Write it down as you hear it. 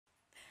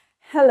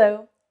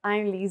Hello,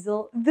 I'm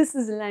Liesel. This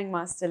is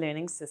Langmaster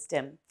Learning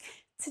System.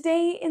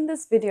 Today in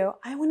this video,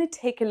 I want to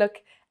take a look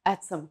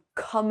at some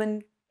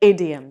common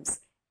idioms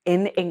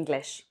in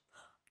English.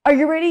 Are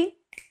you ready?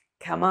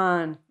 Come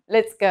on,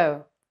 let's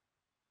go.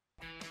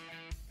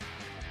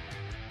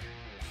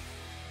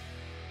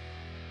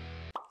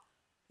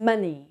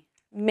 Money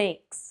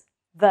makes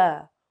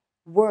the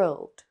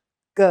world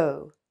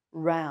go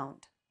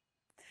round.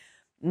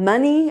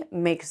 Money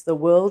makes the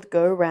world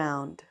go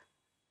round.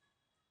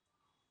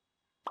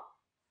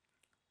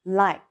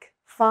 Like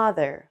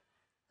father,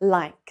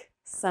 like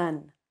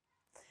son.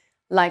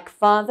 Like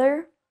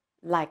father,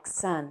 like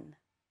son.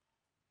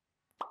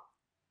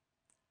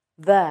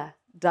 The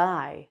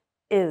die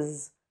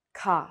is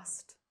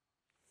cast.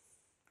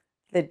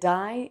 The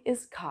die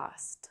is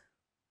cast.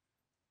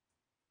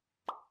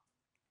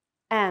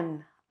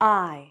 An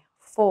eye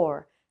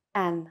for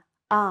an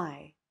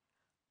eye.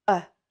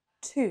 A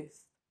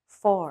tooth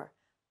for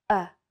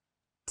a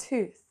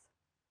tooth.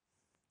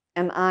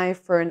 An eye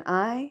for an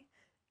eye.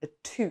 A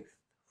tooth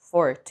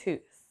for a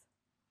tooth.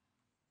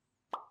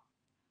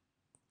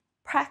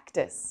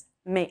 Practice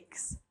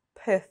makes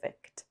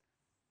perfect.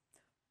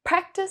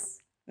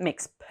 Practice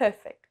makes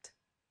perfect.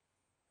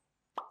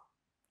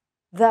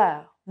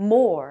 The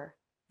more,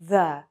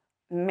 the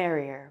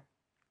merrier.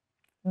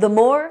 The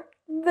more,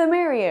 the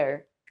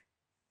merrier.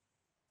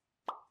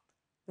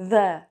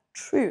 The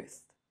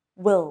truth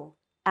will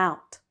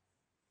out.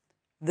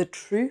 The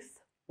truth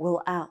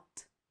will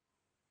out.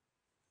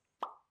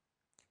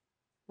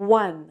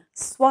 One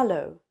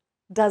swallow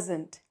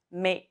doesn't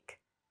make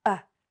a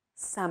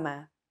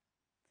summer.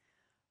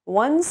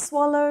 One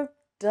swallow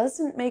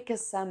doesn't make a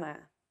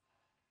summer.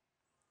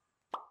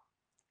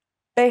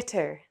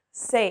 Better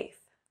safe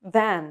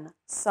than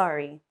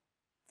sorry.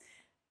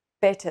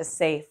 Better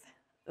safe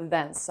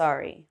than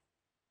sorry.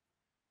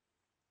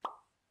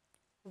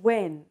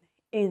 When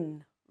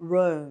in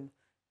Rome,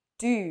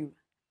 do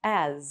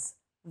as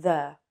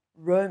the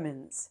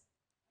Romans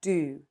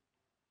do.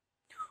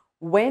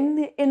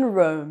 When in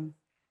Rome,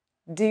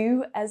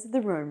 do as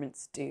the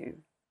Romans do.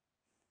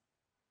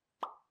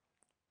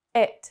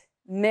 It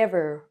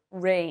never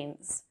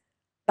rains,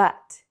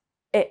 but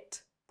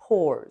it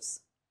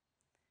pours.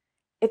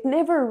 It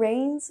never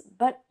rains,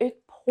 but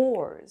it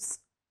pours.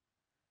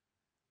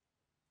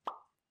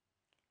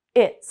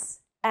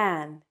 It's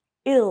an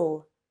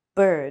ill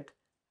bird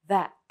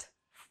that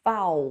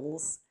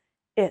fouls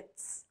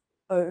its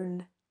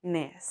own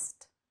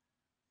nest.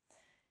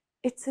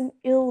 It's an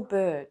ill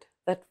bird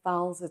that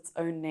fouls its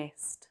own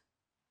nest.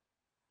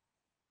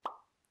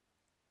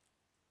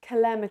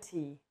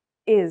 Calamity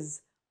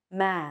is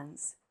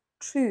man's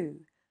true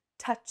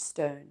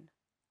touchstone.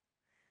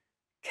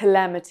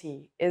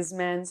 Calamity is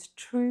man's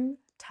true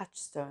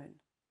touchstone.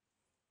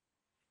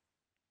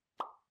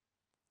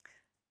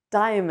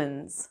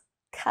 Diamonds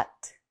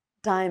cut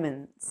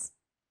diamonds.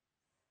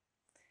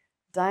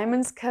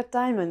 Diamonds cut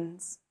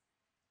diamonds.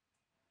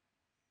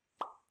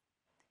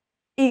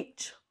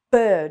 Each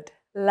bird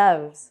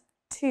loves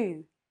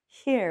to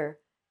hear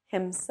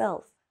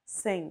himself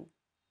sing.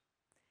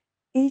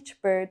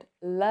 Each bird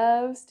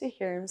loves to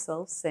hear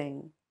himself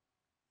sing.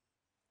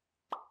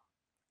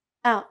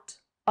 Out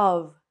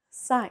of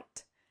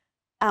sight,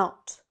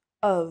 out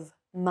of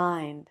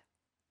mind.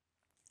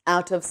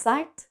 Out of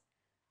sight,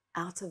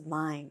 out of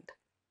mind.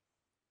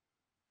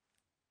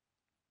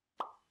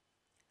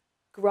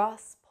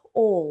 Grasp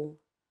all,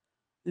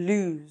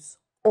 lose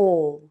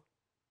all.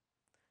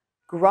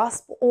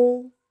 Grasp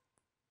all,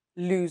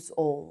 lose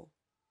all.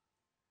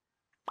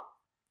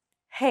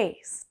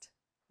 Haste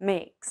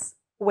makes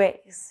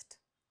waste.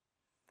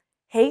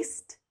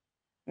 Haste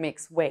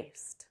makes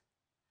waste.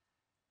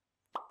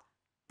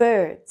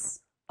 Birds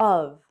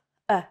of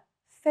a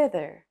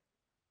feather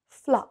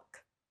flock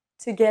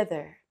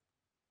together.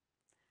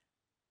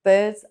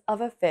 Birds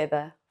of a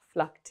feather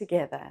flock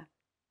together.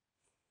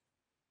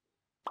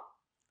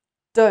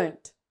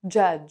 Don't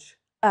judge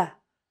a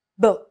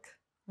book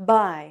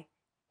by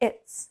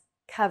its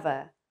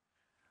cover.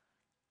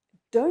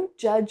 Don't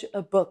judge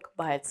a book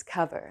by its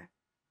cover.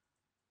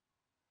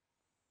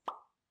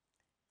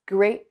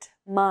 Great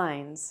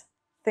minds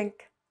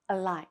think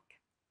alike.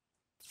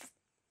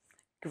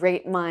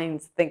 Great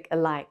minds think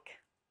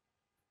alike.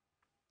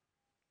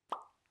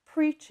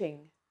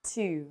 Preaching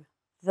to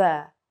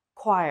the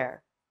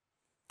choir.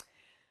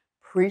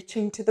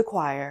 Preaching to the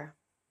choir.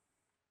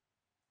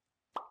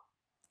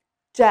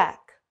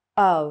 Jack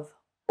of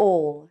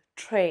all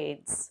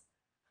trades,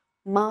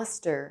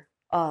 master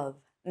of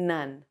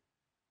none.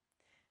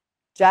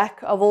 Jack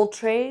of all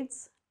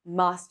trades,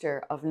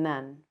 master of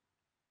none.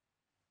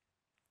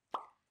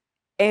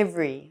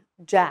 Every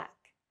Jack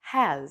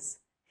has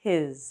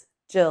his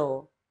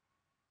Jill.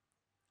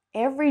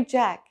 Every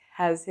Jack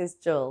has his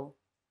Jill.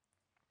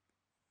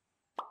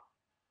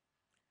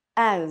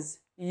 As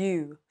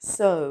you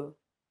sow,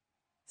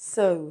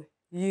 so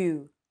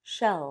you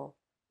shall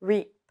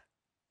reap.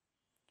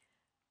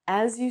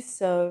 As you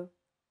sow,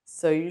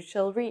 so you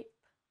shall reap.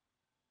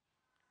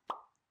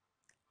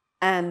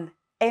 An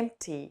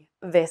empty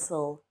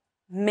vessel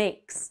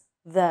makes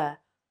the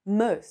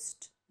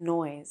most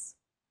noise.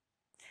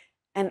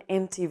 An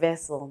empty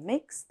vessel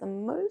makes the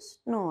most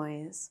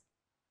noise.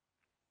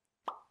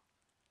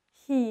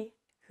 He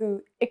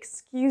who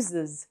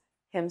excuses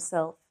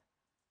himself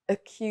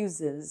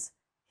accuses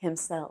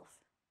himself.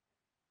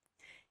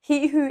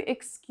 He who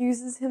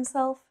excuses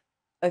himself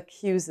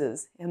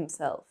accuses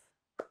himself.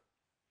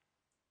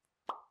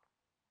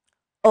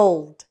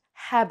 Old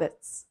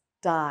habits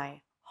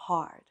die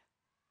hard.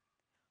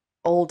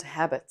 Old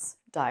habits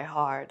die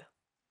hard.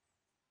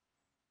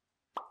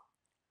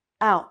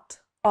 Out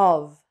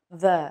of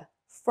the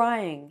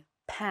frying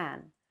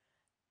pan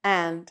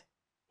and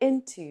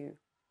into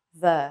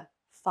the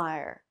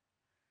fire.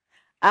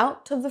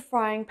 Out of the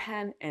frying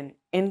pan and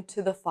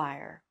into the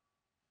fire.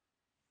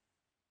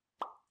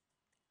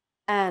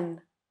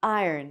 An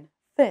iron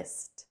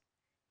fist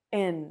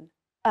in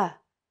a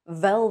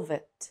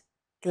velvet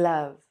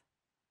glove.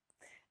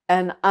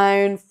 An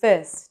iron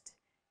fist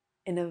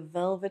in a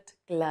velvet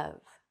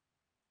glove.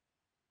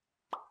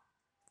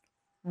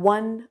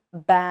 One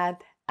bad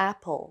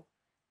apple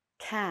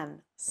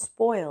can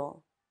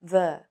spoil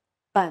the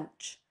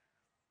bunch.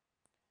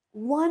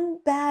 One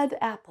bad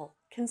apple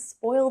can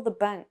spoil the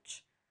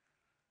bunch.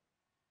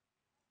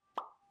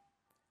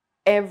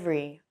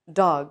 Every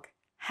dog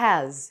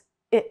has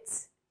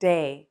its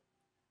day.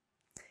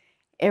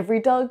 Every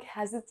dog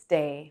has its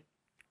day.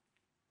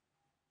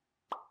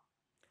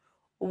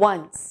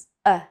 Once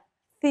a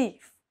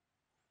thief,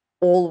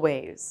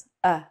 always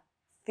a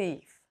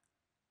thief.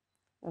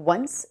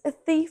 Once a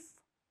thief,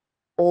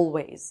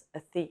 always a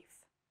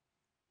thief.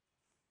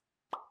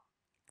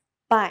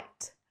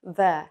 Bite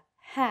the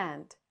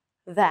hand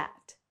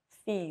that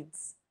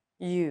feeds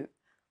you.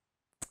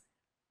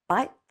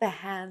 Bite the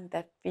hand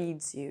that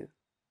feeds you.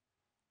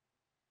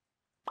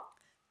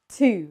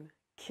 To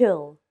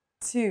kill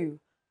two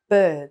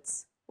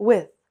birds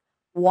with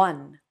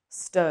one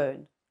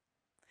stone.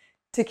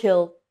 To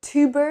kill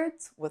two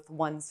birds with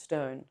one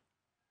stone.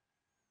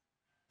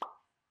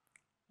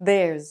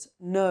 There's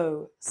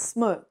no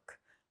smoke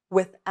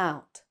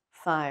without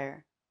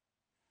fire.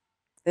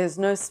 There's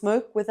no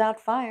smoke without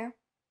fire.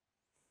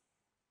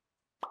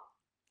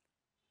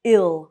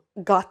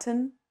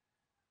 Ill-gotten,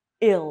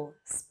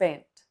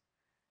 ill-spent.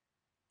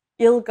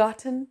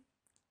 Ill-gotten,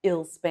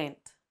 ill-spent.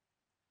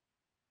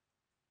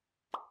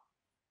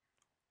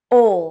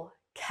 All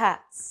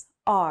cats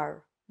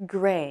are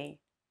grey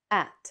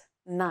at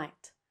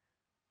night.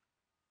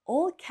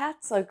 All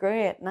cats are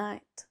grey at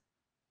night.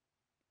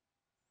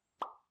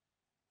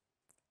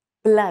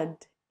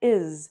 Blood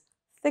is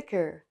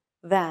thicker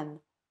than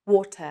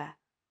water.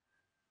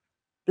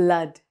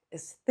 Blood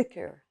is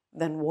thicker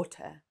than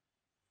water.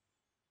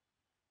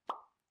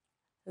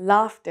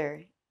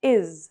 Laughter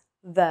is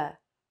the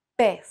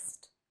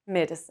best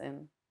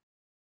medicine.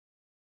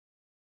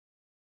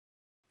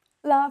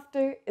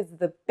 Laughter is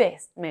the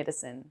best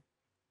medicine.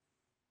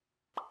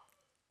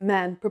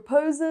 Man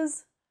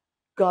proposes,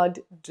 God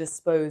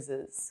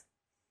disposes.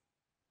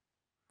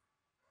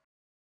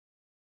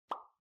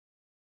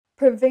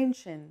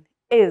 Prevention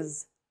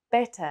is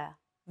better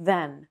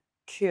than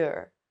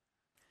cure.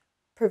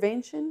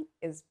 Prevention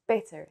is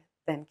better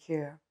than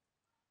cure.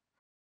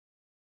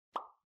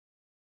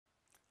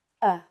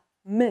 A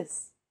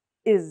miss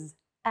is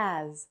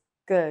as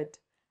good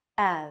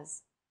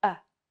as a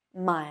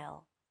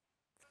mile.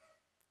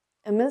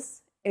 A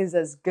miss is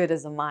as good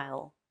as a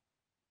mile.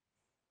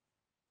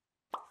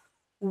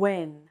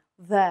 When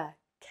the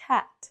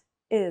cat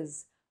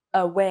is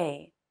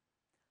away,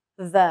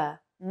 the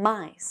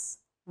mice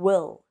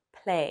will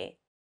play.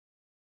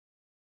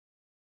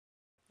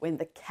 When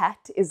the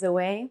cat is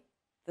away,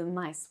 the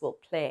mice will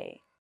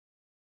play.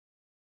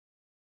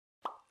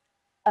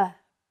 A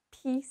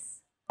piece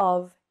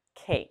of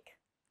cake.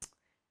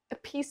 A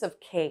piece of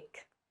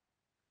cake.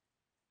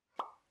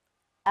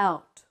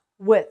 Out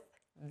with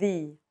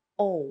the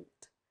old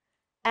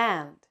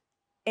and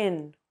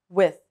in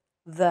with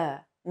the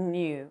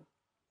new.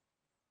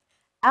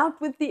 Out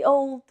with the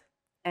old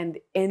and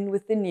in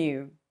with the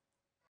new.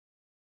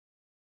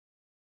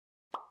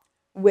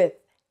 With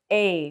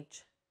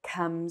age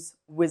comes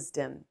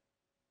wisdom.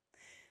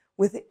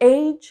 With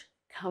age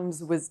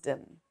comes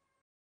wisdom.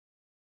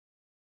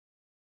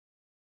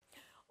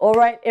 All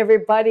right,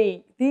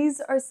 everybody, these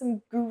are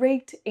some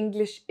great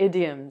English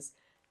idioms.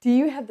 Do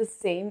you have the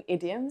same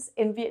idioms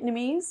in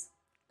Vietnamese?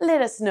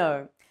 Let us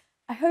know.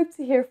 I hope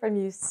to hear from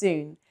you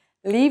soon.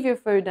 Leave your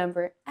phone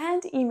number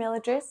and email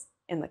address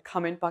in the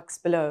comment box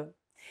below.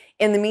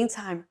 In the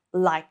meantime,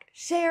 like,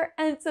 share,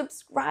 and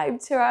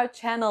subscribe to our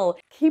channel.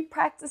 Keep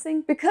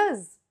practicing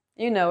because,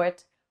 you know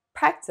it,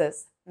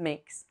 practice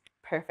makes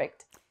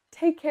perfect.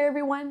 Take care,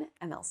 everyone,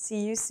 and I'll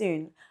see you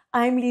soon.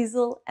 I'm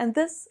Liesl, and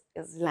this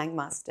is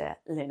Langmaster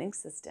Learning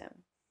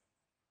System.